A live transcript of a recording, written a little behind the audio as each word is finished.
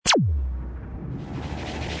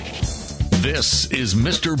This is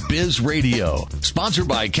Mr. Biz Radio, sponsored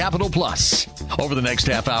by Capital Plus. Over the next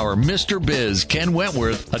half hour, Mr. Biz, Ken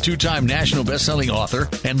Wentworth, a two-time national best-selling author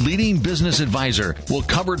and leading business advisor, will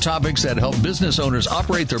cover topics that help business owners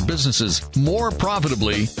operate their businesses more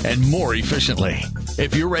profitably and more efficiently.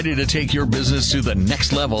 If you're ready to take your business to the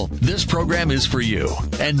next level, this program is for you.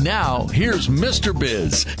 And now, here's Mr.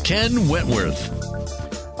 Biz, Ken Wentworth.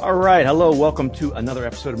 All right. Hello. Welcome to another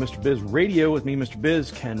episode of Mr. Biz Radio with me, Mr. Biz,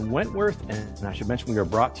 Ken Wentworth. And I should mention we are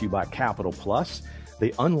brought to you by Capital Plus.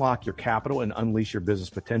 They unlock your capital and unleash your business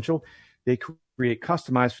potential. They create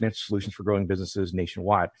customized financial solutions for growing businesses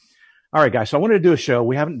nationwide. All right, guys. So I wanted to do a show.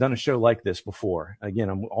 We haven't done a show like this before. Again,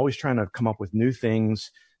 I'm always trying to come up with new things,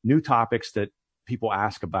 new topics that people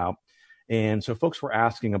ask about. And so folks were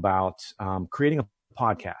asking about creating a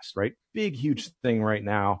podcast, right? Big, huge thing right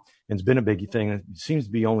now. And it's been a big thing. It seems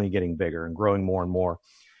to be only getting bigger and growing more and more.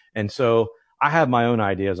 And so I have my own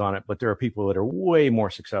ideas on it, but there are people that are way more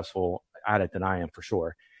successful at it than I am for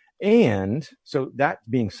sure. And so that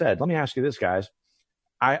being said, let me ask you this, guys.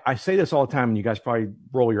 I say this all the time, and you guys probably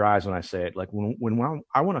roll your eyes when I say it. Like when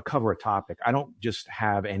I want to cover a topic, I don't just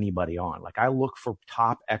have anybody on. Like I look for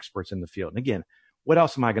top experts in the field. And again, what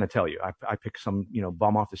else am I going to tell you? I pick some,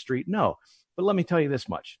 bum off the street? No. But let me tell you this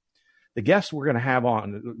much. The guests we're going to have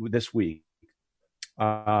on this week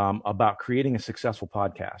about creating a successful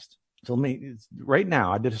podcast. So right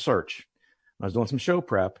now, I did a search. I was doing some show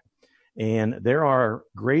prep, and there are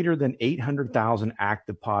greater than 800,000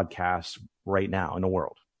 active podcasts right now in the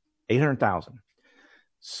world. 800,000.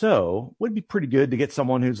 So it would be pretty good to get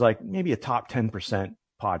someone who's like maybe a top 10%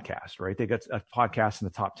 podcast, right? They got a podcast in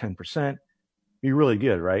the top 10%. Be really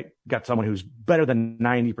good, right? Got someone who's better than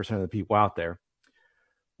 90% of the people out there.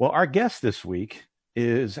 Well, our guest this week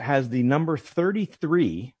has the number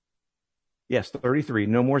 33. Yes, 33.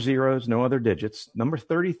 No more zeros, no other digits. Number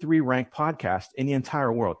 33 ranked podcast in the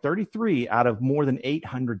entire world. 33 out of more than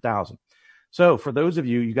 800,000. So for those of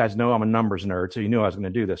you guys know I'm a numbers nerd, so you knew I was going to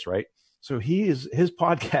do this, right? So his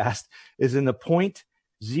podcast is in the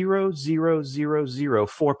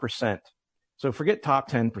 0.00004%. So forget top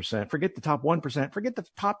 10%, forget the top 1%, forget the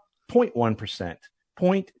top 0.1%,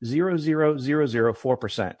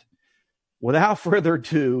 0.00004%. Without further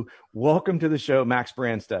ado, welcome to the show, Max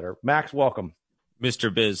Brandstetter. Max, welcome.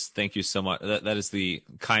 Mr. Biz, thank you so much. That is the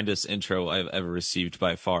kindest intro I've ever received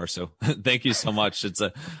by far. So thank you so much.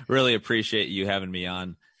 Really appreciate you having me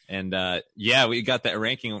on. And we got that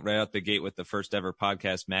ranking right out the gate with the first ever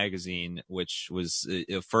podcast magazine, which was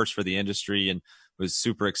a first for the industry and was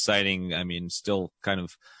super exciting. I mean, still kind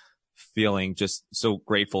of feeling just so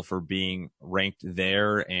grateful for being ranked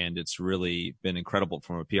there. And it's really been incredible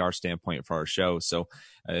from a PR standpoint for our show. So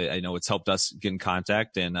I know it's helped us get in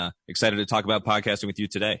contact, and excited to talk about podcasting with you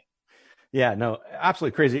today. Yeah, no,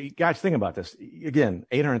 absolutely crazy. You guys, think about this. Again,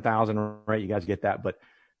 800,000, right? You guys get that. But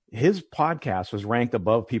his podcast was ranked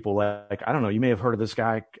above people like, I don't know, you may have heard of this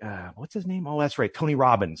guy. What's his name? Oh, that's right. Tony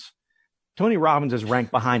Robbins. Tony Robbins is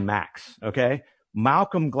ranked behind Max. Okay.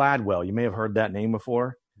 Malcolm Gladwell. You may have heard that name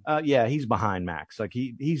before. Yeah, he's behind Max. Like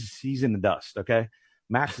he's in the dust. Okay.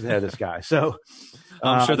 Max is ahead of this guy. So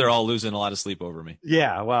I'm sure they're all losing a lot of sleep over me.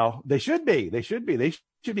 Yeah. Well, they should be. They should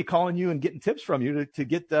be calling you and getting tips from you to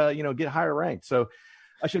get, get higher ranked. So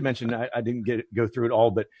I should mention, I didn't go through it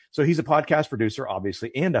all, but so he's a podcast producer,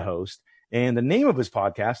 obviously, and a host. And the name of his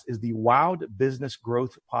podcast is the Wild Business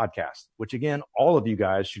Growth Podcast, which again, all of you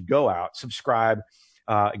guys should go out, subscribe.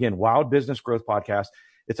 Again, Wild Business Growth Podcast.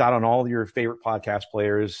 It's out on all your favorite podcast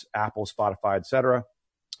players, Apple, Spotify, etc.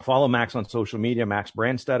 Follow Max on social media, Max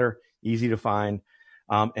Brandstetter, easy to find.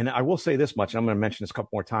 And I will say this much, and I'm going to mention this a couple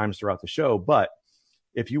more times throughout the show, but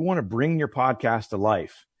if you want to bring your podcast to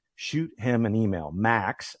life, shoot him an email,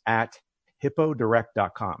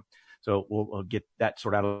 max@hippodirect.com. So we'll get that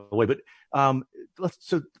sort out of the way. But let's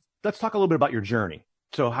talk a little bit about your journey.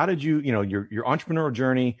 So how did you, your entrepreneurial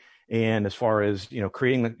journey, and as far as,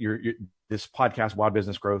 creating this podcast, Wild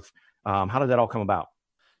Business Growth, how did that all come about?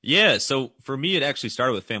 Yeah. So for me, it actually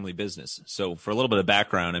started with family business. So for a little bit of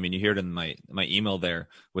background, I mean, you hear it in my email there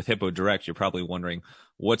with Hippo Direct. You're probably wondering,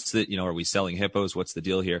 what's the, are we selling hippos? What's the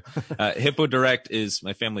deal here? Hippo Direct is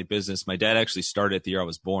my family business. My dad actually started it the year I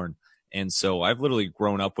was born. And so I've literally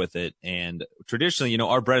grown up with it. And traditionally,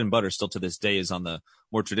 our bread and butter still to this day is on the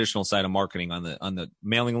more traditional side of marketing, on the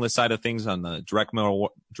mailing list side of things, on the direct mail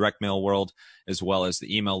world, as well as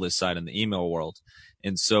the email list side and the email world.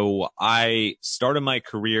 And so I started my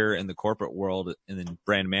career in the corporate world and in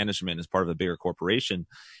brand management as part of a bigger corporation.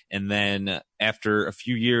 And then after a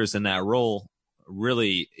few years in that role,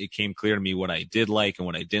 really it came clear to me what I did like and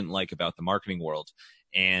what I didn't like about the marketing world.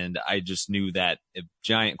 And I just knew that a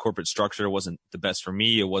giant corporate structure wasn't the best for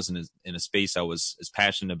me. It wasn't in a space I was as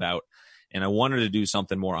passionate about. And I wanted to do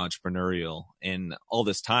something more entrepreneurial. And all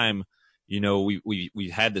this time,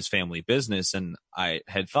 we had this family business, and I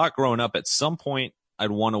had thought growing up at some point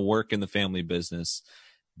I'd want to work in the family business,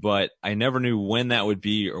 but I never knew when that would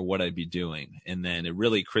be or what I'd be doing. And then it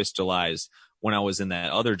really crystallized when I was in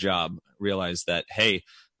that other job, realized that, hey,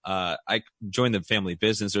 I joined the family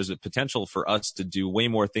business. There's a potential for us to do way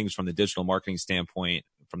more things from the digital marketing standpoint,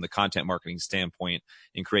 from the content marketing standpoint,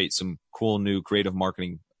 and create some cool new creative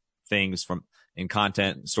marketing things in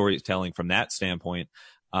content and storytelling from that standpoint.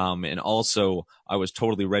 And also I was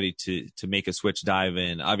totally ready to make a switch, dive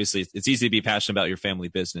in. Obviously it's easy to be passionate about your family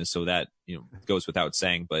business, so that, goes without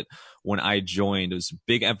saying. But when I joined, it was a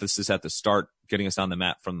big emphasis at the start, getting us on the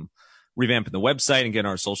map from revamping the website and getting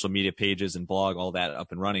our social media pages and blog, all that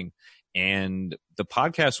up and running. And the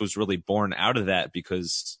podcast was really born out of that,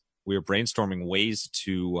 because we were brainstorming ways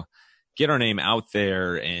to get our name out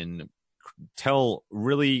there and tell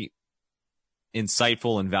really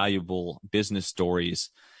insightful and valuable business stories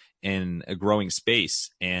in a growing space.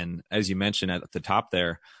 And as you mentioned at the top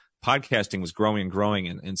there, podcasting was growing and growing,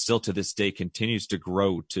 and still to this day continues to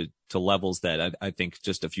grow to levels that I think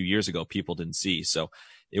just a few years ago people didn't see. So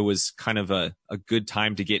it was kind of a good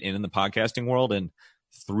time to get in the podcasting world. And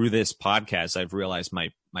through this podcast, I've realized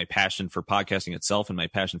my passion for podcasting itself and my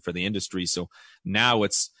passion for the industry. So now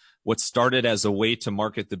it's what started as a way to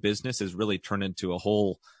market the business has really turned into a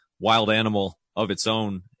whole wild animal of its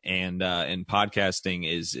own. And podcasting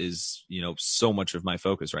is so much of my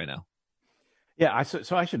focus right now. Yeah.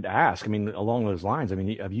 So I should ask, along those lines,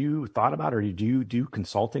 have you thought about, or do you do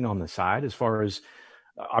consulting on the side, as far as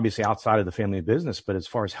obviously outside of the family business, but as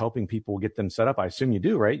far as helping people get them set up? I assume you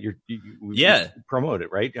do, right? You promote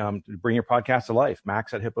it, right? Bring your podcast to life,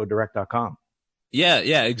 max@hippodirect.com.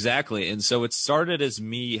 Yeah, exactly. And so it started as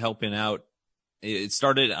me helping out. It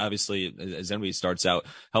started, obviously, as anybody starts out,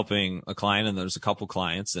 helping a client, and there's a couple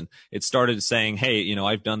clients, and it started saying, hey,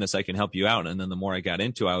 I've done this, I can help you out. And then the more I got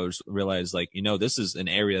into it, I realized this is an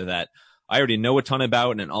area that I already know a ton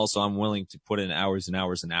about. And also I'm willing to put in hours and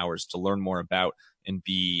hours and hours to learn more about and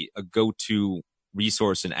be a go-to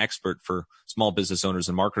resource and expert for small business owners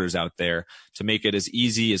and marketers out there, to make it as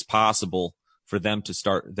easy as possible for them to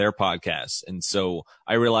start their podcasts. And so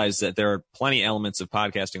I realized that there are plenty elements of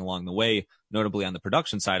podcasting along the way, notably on the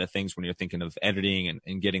production side of things, when you're thinking of editing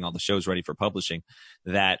and getting all the shows ready for publishing,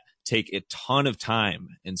 that take a ton of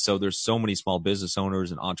time. And so there's so many small business owners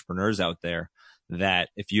and entrepreneurs out there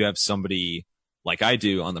that if you have somebody like I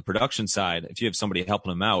do on the production side, if you have somebody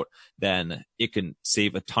helping them out, then it can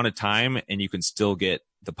save a ton of time, and you can still get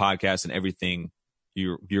the podcast and everything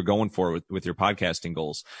you're going for with your podcasting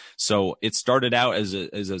goals. So it started out as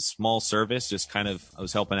a small service, just kind of, I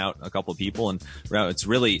was helping out a couple of people, and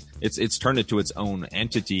it's turned into its own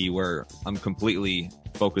entity where I'm completely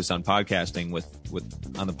focused on podcasting with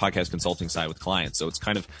on the podcast consulting side with clients. So it's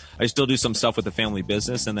kind of, I still do some stuff with the family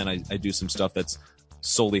business, and then I do some stuff that's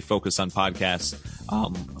solely focused on podcasts,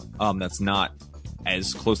 that's not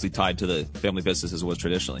as closely tied to the family business as it was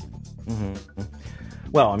traditionally. Mm-hmm.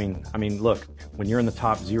 Well, look, when you're in the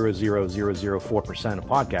top 0.0004% of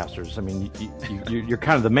podcasters, you're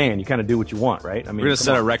kind of the man. You kind of do what you want, right? We're going to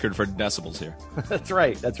set a record for decibels here. That's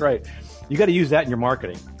right. You got to use that in your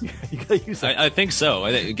marketing. You got to use that. I think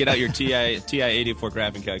so. Get out your TI 84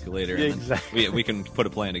 graphing calculator. Yeah, exactly. We can put a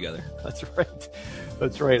plan together. That's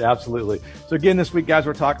right. Absolutely. So again, this week, guys,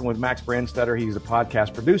 we're talking with Max Brandstetter. He's a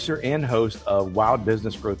podcast producer and host of Wild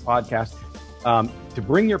Business Growth Podcast. To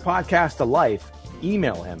bring your podcast to life,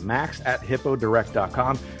 email him,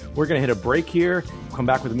 max@hippodirect.com. We're going to hit a break here. We'll come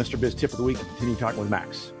back with the Mr. Biz tip of the week and continue talking with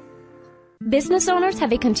Max. Business owners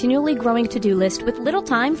have a continually growing to-do list with little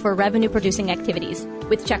time for revenue-producing activities.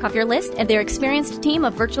 With Check Off Your List and their experienced team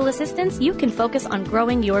of virtual assistants, you can focus on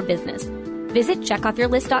growing your business. Visit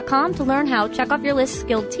checkoffyourlist.com to learn how Check Off Your List's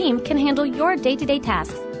skilled team can handle your day-to-day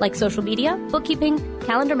tasks like social media, bookkeeping,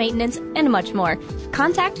 calendar maintenance, and much more.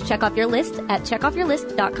 Contact Check Off Your List at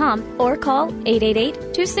checkoffyourlist.com or call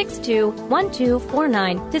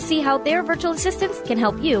 888-262-1249 to see how their virtual assistants can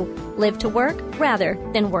help you live to work rather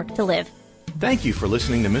than work to live. Thank you for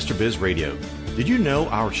listening to Mr. Biz Radio. Did you know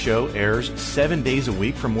our show airs 7 days a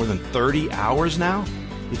week for more than 30 hours now?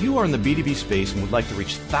 If you are in the B2B space and would like to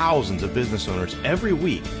reach thousands of business owners every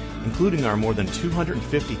week, including our more than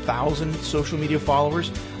 250,000 social media followers,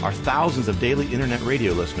 our thousands of daily internet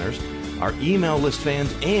radio listeners, our email list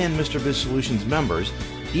fans, and Mr. Biz Solutions members,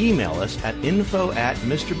 email us at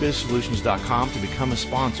info@MrBizSolutions.com to become a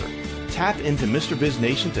sponsor. Tap into Mr. Biz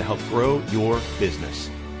Nation to help grow your business.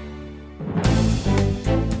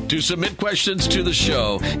 To submit questions to the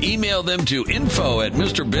show, email them to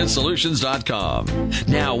info@MrBizSolutions.com.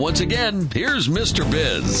 Now, once again, here's Mr.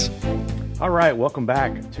 Biz. All right, welcome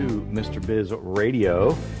back to Mr. Biz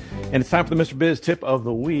Radio. And it's time for the Mr. Biz tip of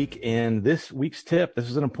the week. And this week's tip, this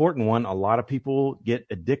is an important one. A lot of people get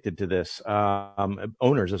addicted to this,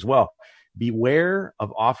 owners as well. Beware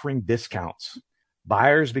of offering discounts.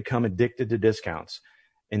 Buyers become addicted to discounts.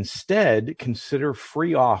 Instead, consider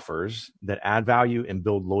free offers that add value and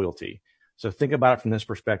build loyalty. So think about it from this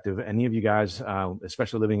perspective. Any of you guys,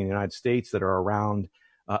 especially living in the United States, that are around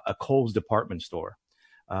a Kohl's department store,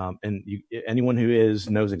 anyone who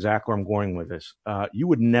knows exactly where I'm going with this. You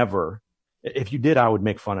would never, if you did, I would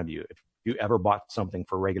make fun of you if you ever bought something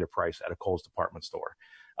for regular price at a Kohl's department store,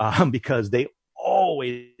 because they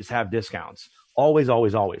always have discounts, always.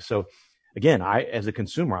 So again, as a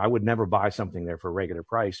consumer, I would never buy something there for regular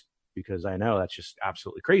price because I know that's just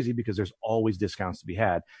absolutely crazy because there's always discounts to be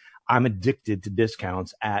had. I'm addicted to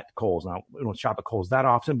discounts at Kohl's. Now, we don't shop at Kohl's that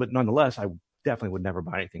often, but nonetheless, I definitely would never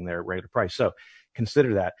buy anything there at regular price. So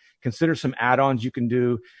consider that. Consider some add-ons you can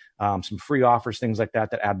do, some free offers, things like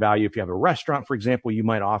that add value. If you have a restaurant, for example, you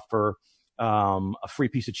might offer a free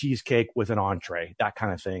piece of cheesecake with an entree, that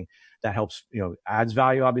kind of thing. That helps, adds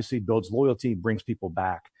value, obviously, builds loyalty, brings people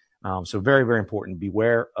back. So very, very important.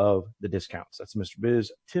 Beware of the discounts. That's Mr.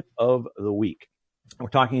 Biz tip of the week. We're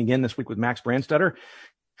talking again this week with Max Brandstetter.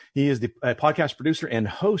 He is the podcast producer and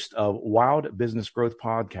host of Wild Business Growth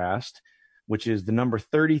Podcast, which is the number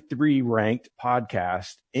 33 ranked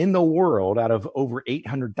podcast in the world out of over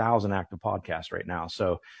 800,000 active podcasts right now.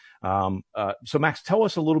 So Max, tell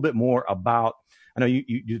us a little bit more about, I know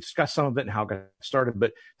you discussed some of it and how it got started,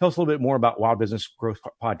 but tell us a little bit more about Wild Business Growth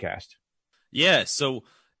Podcast. Yeah. So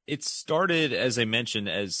it started, as I mentioned,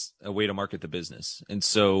 as a way to market the business. And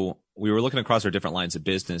so we were looking across our different lines of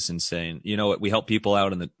business and saying, we help people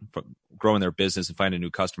out growing their business and finding new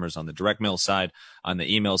customers on the direct mail side, on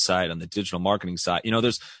the email side, on the digital marketing side.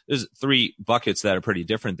 There's three buckets that are pretty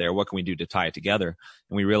different there. What can we do to tie it together?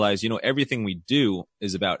 And we realized, everything we do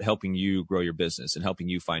is about helping you grow your business and helping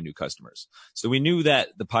you find new customers. So we knew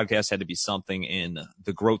that the podcast had to be something in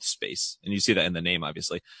the growth space. And you see that in the name,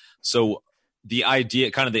 obviously. So the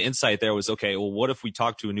idea, kind of the insight there was, okay, well, what if we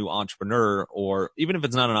talk to a new entrepreneur, or even if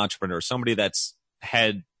it's not an entrepreneur, somebody that's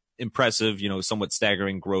had impressive, somewhat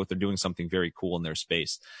staggering growth, they're doing something very cool in their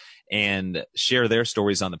space, and share their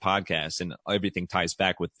stories on the podcast. And everything ties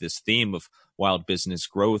back with this theme of wild business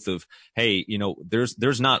growth of, hey,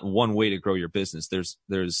 there's not one way to grow your business. There's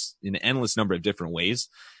an endless number of different ways.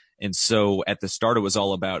 And so at the start, it was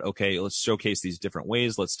all about, okay, let's showcase these different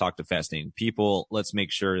ways. Let's talk to fascinating people. Let's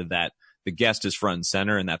make sure that the guest is front and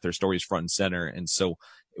center and that their story is front and center. And so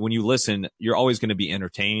when you listen, you're always going to be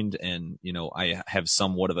entertained. And, I have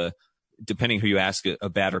somewhat of depending who you ask, a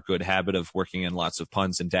bad or good habit of working in lots of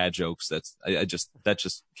puns and dad jokes. That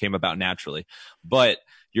just came about naturally, but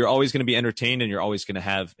you're always going to be entertained and you're always going to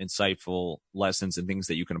have insightful lessons and things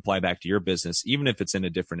that you can apply back to your business, even if it's in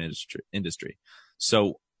a different industry.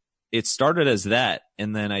 So it started as that.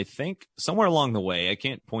 And then I think somewhere along the way, I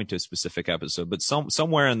can't point to a specific episode, but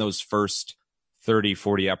somewhere in those first 30,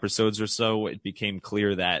 40 episodes or so, it became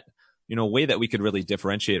clear that, a way that we could really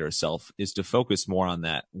differentiate ourselves is to focus more on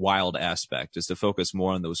that wild aspect, is to focus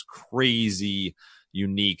more on those crazy,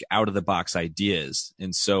 unique, out of the box ideas.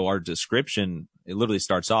 And so our description, it literally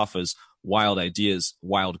starts off as wild ideas,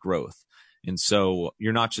 wild growth. And so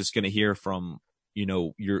you're not just going to hear from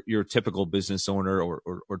your typical business owner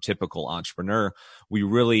or typical entrepreneur. We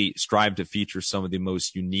really strive to feature some of the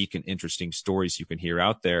most unique and interesting stories you can hear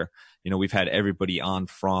out there. We've had everybody on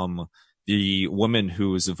from the woman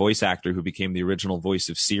who is a voice actor who became the original voice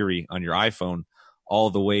of Siri on your iPhone, all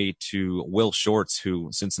the way to Will Shortz, who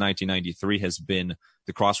since 1993 has been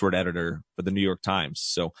the crossword editor for the New York Times.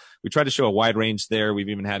 So we try to show a wide range there. We've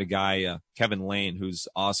even had a guy, Kevin Lane, who's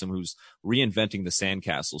awesome, who's reinventing the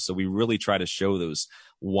sandcastle. So we really try to show those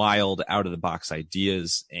wild, out of the box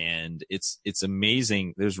ideas. And it's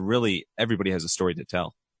amazing. Everybody has a story to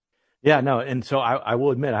tell. Yeah, no. And so I will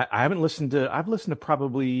admit, I've listened to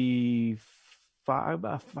probably five,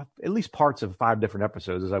 at least parts of 5 different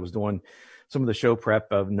episodes as I was doing some of the show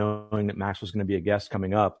prep of knowing that Max was going to be a guest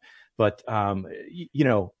coming up. But,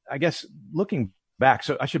 I guess looking back,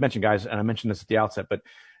 so I should mention, guys, and I mentioned this at the outset, but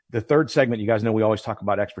the third segment, you guys know we always talk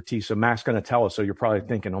about expertise. So Matt's going to tell us. So you're probably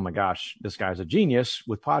thinking, oh my gosh, this guy's a genius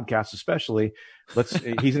with podcasts, especially.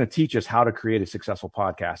 He's going to teach us how to create a successful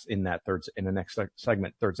podcast in the next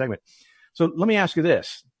segment, third segment. So let me ask you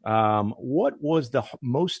this. What was the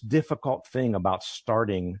most difficult thing about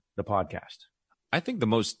starting the podcast? I think the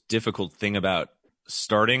most difficult thing about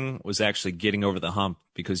starting was actually getting over the hump,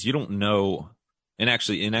 because you don't know, and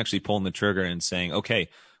actually pulling the trigger and saying, okay,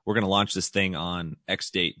 we're going to launch this thing on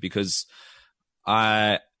X date. Because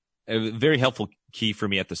a very helpful key for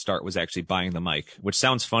me at the start was actually buying the mic, which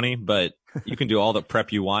sounds funny, but you can do all the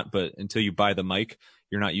prep you want, but until you buy the mic,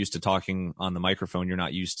 you're not used to talking on the microphone. You're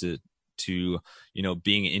not used to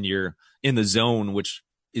being in the zone, which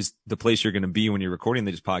is the place you're going to be when you're recording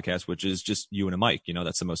these podcasts, which is just you and a mic.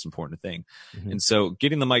 That's the most important thing. Mm-hmm. And so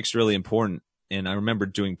getting the mic's really important. And I remember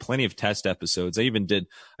doing plenty of test episodes. I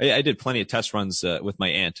did plenty of test runs with my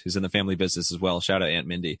aunt, who's in the family business as well. Shout out Aunt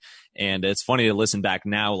Mindy. And it's funny to listen back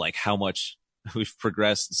now, like how much we've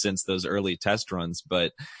progressed since those early test runs.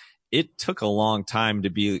 But it took a long time to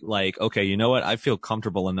be like, okay, you know what? I feel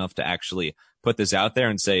comfortable enough to actually put this out there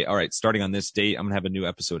and say, all right, starting on this date, I'm going to have a new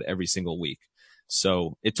episode every single week.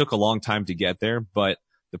 So it took a long time to get there, but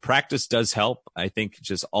the practice does help. I think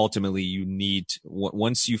just ultimately you need,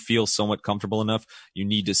 once you feel somewhat comfortable enough, you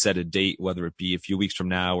need to set a date, whether it be a few weeks from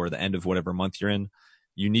now or the end of whatever month you're in.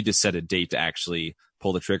 You need to set a date to actually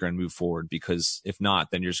pull the trigger and move forward, because if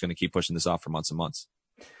not, then you're just going to keep pushing this off for months and months.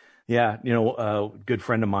 Yeah. A good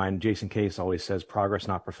friend of mine, Jason Case, always says progress,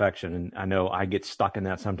 not perfection. And I know I get stuck in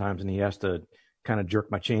that sometimes, and he has to kind of jerk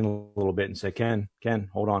my chain a little bit and say, Ken,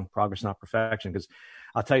 hold on, progress, not perfection. Because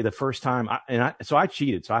I'll tell you, the first time, so I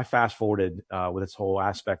cheated. So I fast forwarded with this whole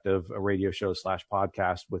aspect of a radio show /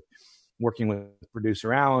 podcast with working with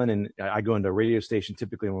producer Alan. And I go into a radio station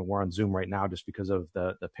typically when we're on Zoom right now, just because of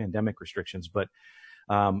the pandemic restrictions. But,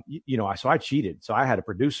 so I cheated. So I had a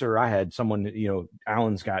producer, I had someone,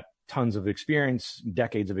 Alan's got tons of experience,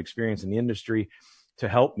 decades of experience in the industry to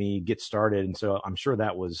help me get started. And so I'm sure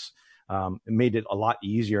that was, it made it a lot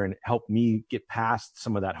easier and helped me get past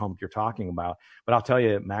some of that hump you're talking about. But I'll tell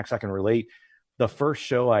you, Max, I can relate. The first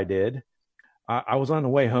show I did, I was on the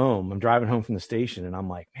way home. I'm driving home from the station, and I'm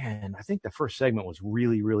like, man, I think the first segment was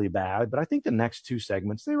really, really bad. But I think the next two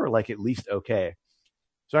segments, they were like at least okay.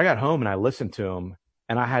 So I got home and I listened to them,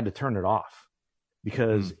 and I had to turn it off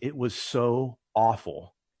because it was so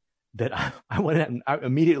awful that I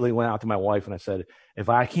immediately went out to my wife and I said, if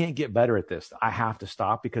I can't get better at this, I have to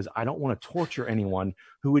stop, because I don't want to torture anyone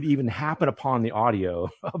who would even happen upon the audio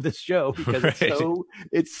of this show, because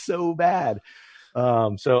it's so bad.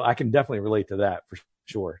 So I can definitely relate to that for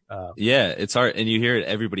sure. Yeah, it's hard. And you hear it.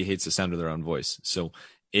 Everybody hates the sound of their own voice. So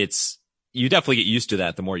you definitely get used to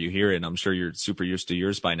that the more you hear it. And I'm sure you're super used to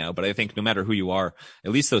yours by now. But I think no matter who you are,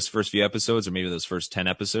 at least those first few episodes, or maybe those first 10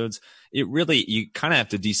 episodes, you kind of have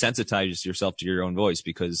to desensitize yourself to your own voice,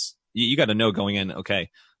 because you got to know going in, okay,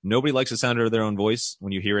 nobody likes the sound of their own voice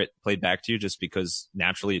when you hear it played back to you, just because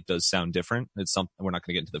naturally it does sound different. It's something, we're not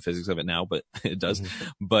going to get into the physics of it now, but it does.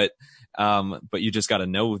 Mm-hmm. But you just got to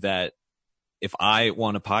know that if I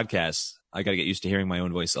want a podcast, I got to get used to hearing my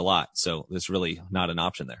own voice a lot. So there's really not an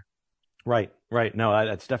option there. Right. No,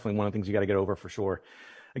 that's definitely one of the things you got to get over for sure.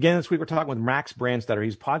 Again, this week we're talking with Max Brandstetter.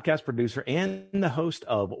 He's a podcast producer and the host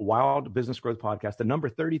of Wild Business Growth Podcast, the number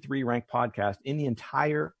 33 ranked podcast in the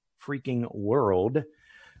entire freaking world.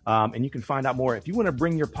 And you can find out more if you want to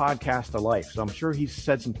bring your podcast to life. So I'm sure he's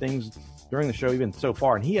said some things during the show, even so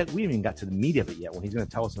far. And we haven't even got to the meat of it yet, when he's going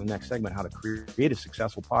to tell us in the next segment how to create a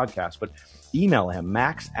successful podcast. But email him,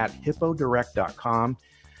 max@hippodirect.com.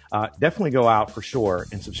 Definitely go out for sure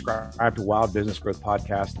and subscribe to Wild Business Growth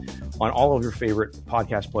Podcast on all of your favorite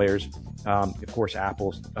podcast players. Of course,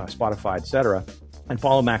 Apple, Spotify, etc. And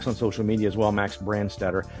follow Max on social media as well, Max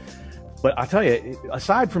Brandstetter. But I'll tell you,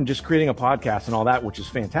 aside from just creating a podcast and all that, which is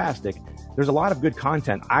fantastic, there's a lot of good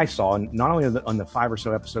content I saw, not only on the 5 or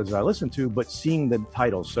so episodes that I listened to, but seeing the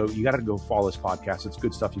titles. So you got to go follow this podcast. It's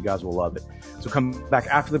good stuff. You guys will love it. So come back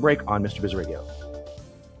after the break on Mr. Biz Radio.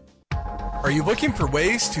 Are you looking for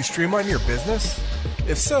ways to streamline your business?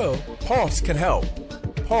 If so, Pulse can help.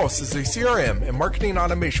 Pulse is a CRM and marketing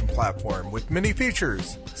automation platform with many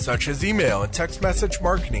features, such as email and text message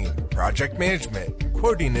marketing, project management,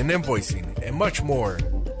 quoting and invoicing, and much more.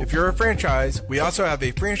 If you're a franchise, we also have a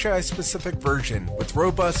franchise-specific version with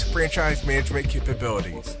robust franchise management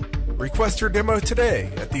capabilities. Request your demo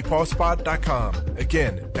today at thepulsespot.com.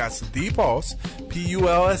 Again, that's thepulse,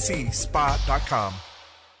 P-U-L-S-E, spot.com.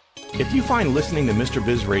 If you find listening to Mr.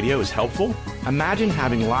 Biz Radio is helpful, imagine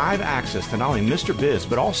having live access to not only Mr. Biz,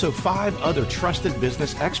 but also 5 other trusted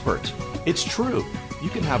business experts. It's true. You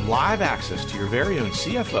can have live access to your very own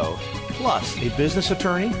CFO, plus a business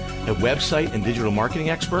attorney, a website and digital marketing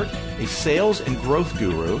expert, a sales and growth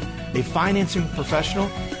guru, a financing professional,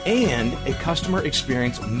 and a customer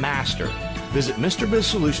experience master. Visit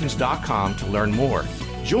MrBizSolutions.com to learn more.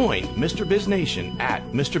 Join Mr. Biz Nation at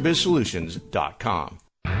MrBizSolutions.com.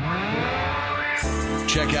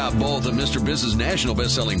 check out both of Mr. Biz's national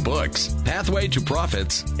best-selling books, Pathway to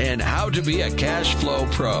Profits and How to Be a Cash Flow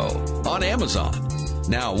Pro, on Amazon.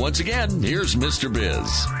 Now, once again, here's Mr.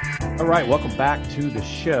 Biz. All right, welcome back to the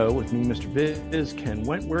show with me, Mr. Biz, Ken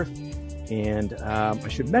Wentworth. And I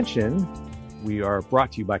should mention, we are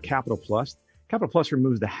brought to you by Capital Plus. Capital Plus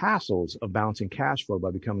removes the hassles of balancing cash flow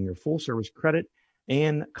by becoming your full-service credit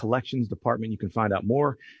and collections department. You can find out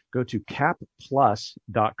more. Go to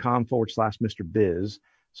capplus.com/Mr. Biz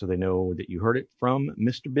so they know that you heard it from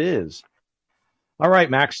Mr. Biz. All right,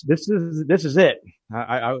 Max, this is it.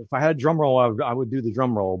 If I had a drum roll, I would do the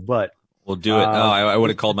drum roll, but we'll do it. I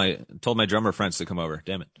would have told my drummer friends to come over.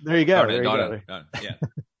 Damn it. There you go. Yeah.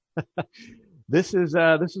 This is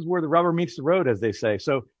where the rubber meets the road, as they say.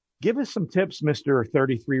 So give us some tips, Mr.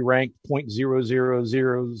 33 ranked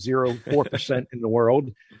 0.00004% in the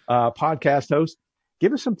world podcast host.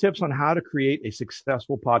 Give us some tips on how to create a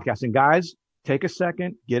successful podcast. And guys, take a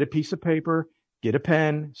second, get a piece of paper, get a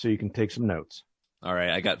pen so you can take some notes. All right.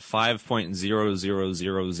 I got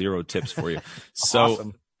 5.0000 tips for you.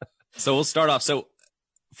 Awesome. So we'll start off. So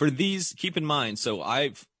for these, keep in mind,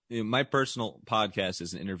 my personal podcast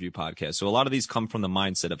is an interview podcast. So a lot of these come from the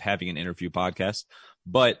mindset of having an interview podcast.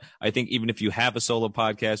 But I think even if you have a solo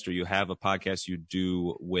podcast or you have a podcast you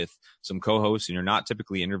do with some co-hosts and you're not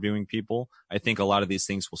typically interviewing people, I think a lot of these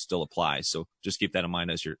things will still apply. So just keep that in mind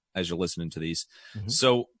as you're listening to these. Mm-hmm.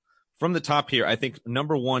 So from the top here, I think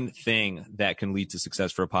number one thing that can lead to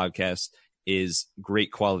success for a podcast is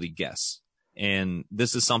great quality guests. And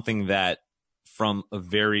this is something that from a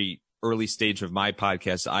very early stage of my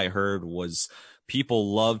podcast, I heard was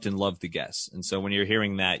people loved the guests. And so when you're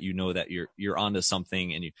hearing that, you know that you're onto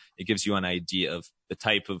something, and it gives you an idea of the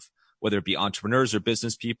type of, whether it be entrepreneurs or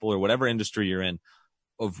business people or whatever industry you're in,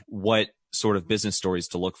 of what sort of business stories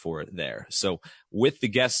to look for there. So with the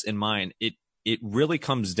guests in mind, it really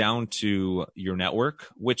comes down to your network,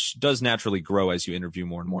 which does naturally grow as you interview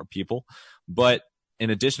more and more people. But in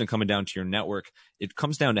addition to coming down to your network, it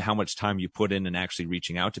comes down to how much time you put in and actually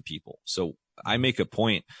reaching out to people. So I make a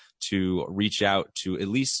point to reach out to at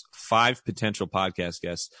least 5 potential podcast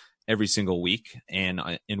guests every single week. And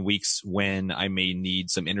in weeks when I may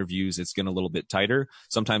need some interviews, it's getting a little bit tighter.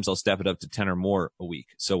 Sometimes I'll step it up to 10 or more a week.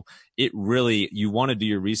 So it really, you want to do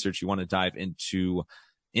your research. You want to dive into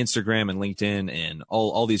Instagram and LinkedIn and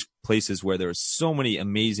all these places where there's so many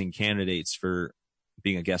amazing candidates for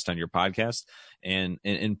being a guest on your podcast, and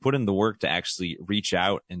put in the work to actually reach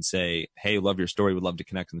out and say, hey, love your story. Would love to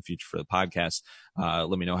connect in the future for the podcast.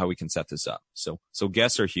 Let me know how we can set this up. So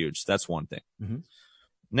guests are huge. That's one thing. Mm-hmm.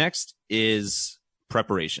 Next is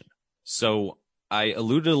preparation. So I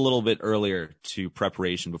alluded a little bit earlier to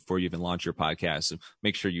preparation before you even launch your podcast. So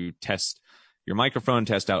make sure you test your microphone,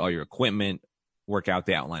 test out all your equipment, work out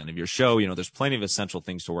the outline of your show. There's plenty of essential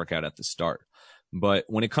things to work out at the start. But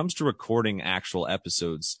when it comes to recording actual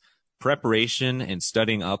episodes, preparation and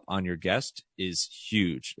studying up on your guest is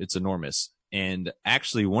huge. It's enormous. And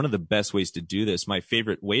actually, one of the best ways to do this, my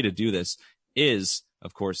favorite way to do this is,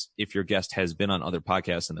 of course, if your guest has been on other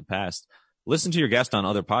podcasts in the past, listen to your guest on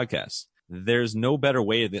other podcasts. There's no better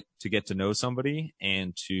way to get to know somebody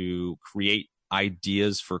and to create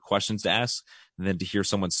ideas for questions to ask than to hear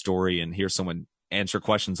someone's story and hear someone answer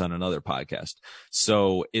questions on another podcast.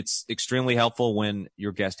 So it's extremely helpful when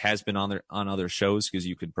your guest has been on other shows, because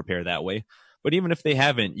you can prepare that way. But even if they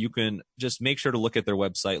haven't, you can just make sure to look at their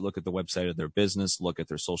website, look at the website of their business, look at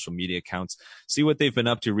their social media accounts, see what they've been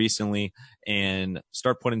up to recently, and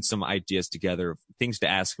start putting some ideas together, things to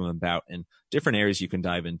ask them about, and different areas you can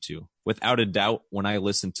dive into. Without a doubt, when I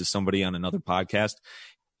listen to somebody on another podcast,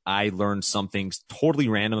 I learned something totally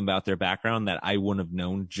random about their background that I wouldn't have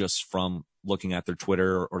known just from looking at their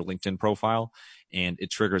Twitter or LinkedIn profile. And it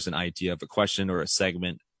triggers an idea of a question or a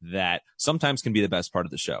segment that sometimes can be the best part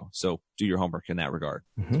of the show. So do your homework in that regard.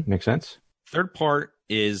 Mm-hmm. Makes sense. Third part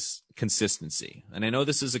is consistency. And I know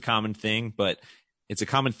this is a common thing, but it's a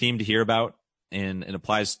common theme to hear about. And it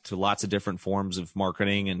applies to lots of different forms of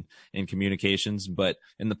marketing and communications. But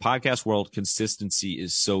in the podcast world, consistency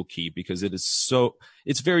is so key, because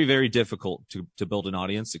it's very, very difficult to build an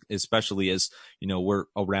audience, especially as, we're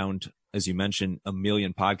around, as you mentioned, 1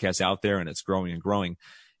 million podcasts out there, and it's growing and growing.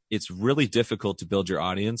 It's really difficult to build your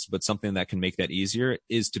audience, but something that can make that easier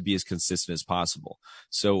is to be as consistent as possible.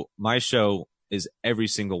 So my show is every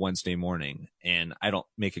single Wednesday morning, and I don't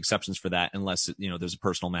make exceptions for that unless, there's a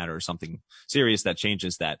personal matter or something serious that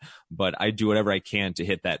changes that. But I do whatever I can to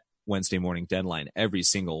hit that Wednesday morning deadline every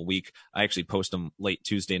single week. I actually post them late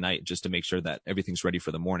Tuesday night just to make sure that everything's ready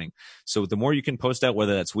for the morning. So the more you can post out,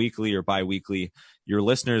 whether that's weekly or bi-weekly, your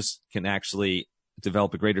listeners can actually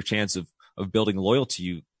develop a greater chance of of building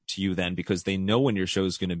loyalty to you then, because they know when your show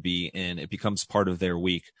is going to be, and it becomes part of their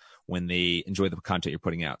week when they enjoy the content you're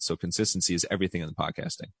putting out. So consistency is everything in the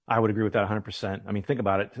podcasting. I would agree with that 100%. I mean, think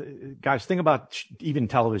about it, guys. Think about even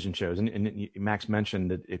television shows, and Max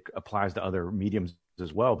mentioned that it applies to other mediums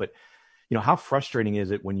as well. But how frustrating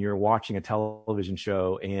is it when you're watching a television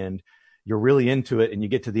show and you're really into it, and you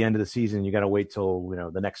get to the end of the season, and you got to wait till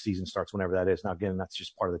the next season starts, whenever that is. Now, again, that's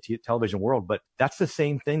just part of the television world, but that's the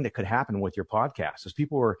same thing that could happen with your podcast. As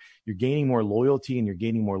you're gaining more loyalty and you're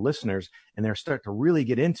gaining more listeners, and they're starting to really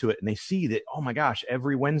get into it, and they see that, oh my gosh,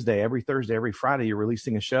 every Wednesday, every Thursday, every Friday, you're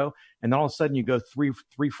releasing a show, and then all of a sudden you go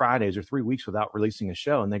three Fridays or 3 weeks without releasing a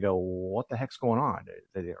show, and they go, what the heck's going on?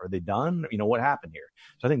 Are they done? What happened here?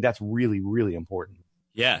 So I think that's really, really important.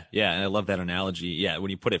 Yeah. And I love that analogy. Yeah.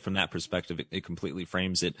 When you put it from that perspective, it completely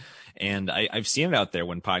frames it. And I've seen it out there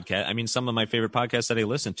when some of my favorite podcasts that I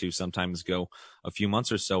listen to sometimes go a few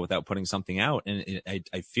months or so without putting something out. And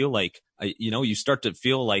I feel like, you start to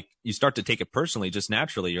feel like you start to take it personally, just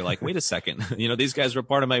naturally. You're like, wait a second, these guys were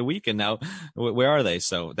part of my week, and now where are they?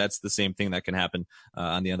 So that's the same thing that can happen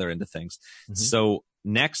on the other end of things. Mm-hmm. So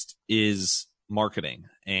next is marketing.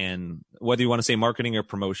 And whether you want to say marketing or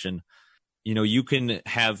promotion, you can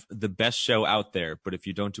have the best show out there, but if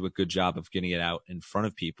you don't do a good job of getting it out in front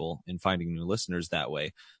of people and finding new listeners that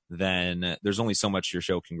way, then there's only so much your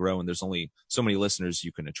show can grow, and there's only so many listeners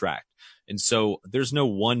you can attract. And so there's no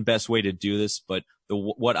one best way to do this, but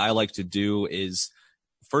what I like to do is,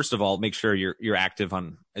 first of all, make sure you're active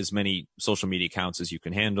on as many social media accounts as you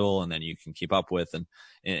can handle, and then you can keep up with,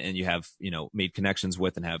 and you have, made connections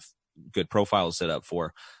with and have good profiles set up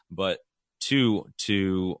for. But two,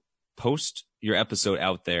 to post your episode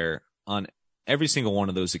out there on every single one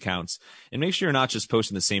of those accounts, and make sure you're not just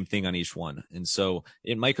posting the same thing on each one. And so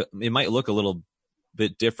it might look a little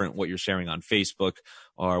bit different what you're sharing on Facebook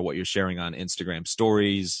or what you're sharing on Instagram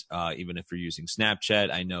stories, even if you're using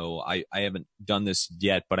Snapchat. I know I haven't done this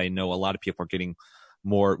yet, but I know a lot of people are getting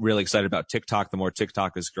really excited about TikTok the more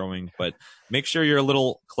TikTok is growing. But make sure you're a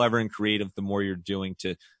little clever and creative the more you're doing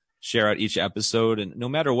to share out each episode. And no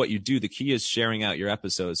matter what you do, the key is sharing out your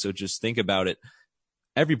episodes. So just think about it.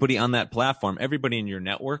 Everybody on that platform, everybody in your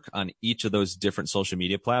network on each of those different social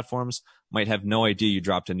media platforms might have no idea you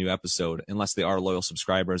dropped a new episode unless they are loyal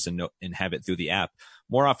subscribers and have it through the app.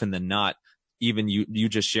 More often than not, even you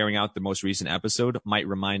just sharing out the most recent episode might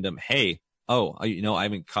remind them, hey, I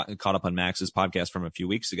haven't caught up on Max's podcast from a few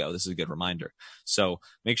weeks ago. This is a good reminder. So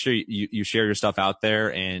make sure you share your stuff out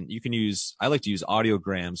there, and I like to use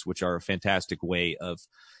audiograms, which are a fantastic way of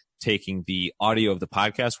taking the audio of the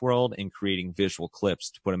podcast world and creating visual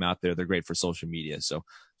clips to put them out there. They're great for social media. So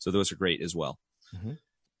those are great as well. Mm-hmm.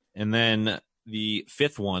 And then the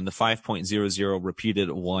fifth one, the 5.00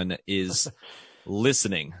 repeated one, is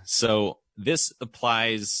listening. So this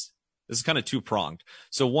is kind of two-pronged.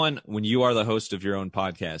 So one, when you are the host of your own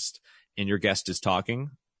podcast and your guest is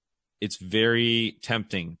talking, it's very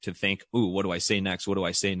tempting to think, ooh, what do I say next? What do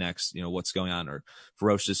I say next? What's going on? Or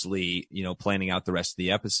ferociously, planning out the rest of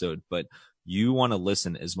the episode. But you want to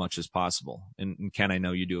listen as much as possible. And Ken, I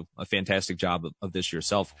know you do a fantastic job of this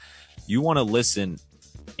yourself. You want to listen,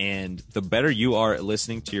 and the better you are at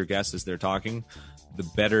listening to your guests as they're talking, the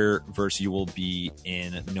better verse you will be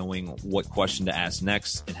in knowing what question to ask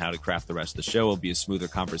next and how to craft the rest of the show. It'll be a smoother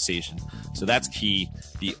conversation. So that's key.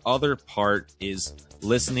 The other part is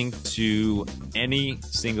listening to any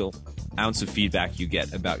single ounce of feedback you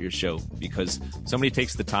get about your show, because somebody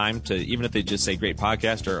takes the time to, even if they just say great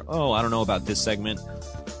podcast or, I don't know about this segment,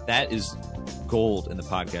 that is gold in the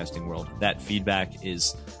podcasting world. That feedback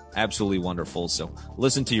is absolutely wonderful. So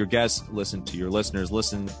listen to your guests, listen to your listeners,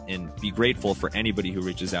 listen and be grateful for anybody who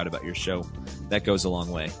reaches out about your show. That goes a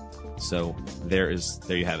long way. So there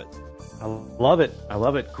you have it. I love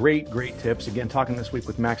it. Great tips. Again, talking this week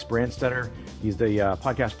with Max Brandstetter. He's the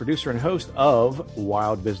podcast producer and host of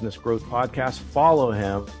Wild Business Growth Podcast. Follow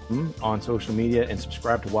him on social media and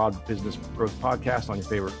subscribe to Wild Business Growth Podcast on your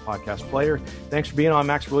favorite podcast player. Thanks for being on,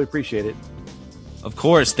 Max. Really appreciate it. Of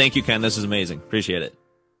course. Thank you, Ken. This is amazing. Appreciate it.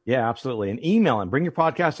 Yeah, absolutely. And email him. Bring your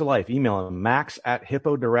podcast to life. Email him,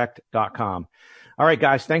 max@hippodirect.com. All right,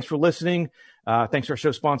 guys. Thanks for listening. Thanks to our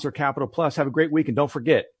show sponsor, Capital Plus. Have a great week. And don't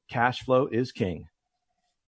forget, cash flow is king.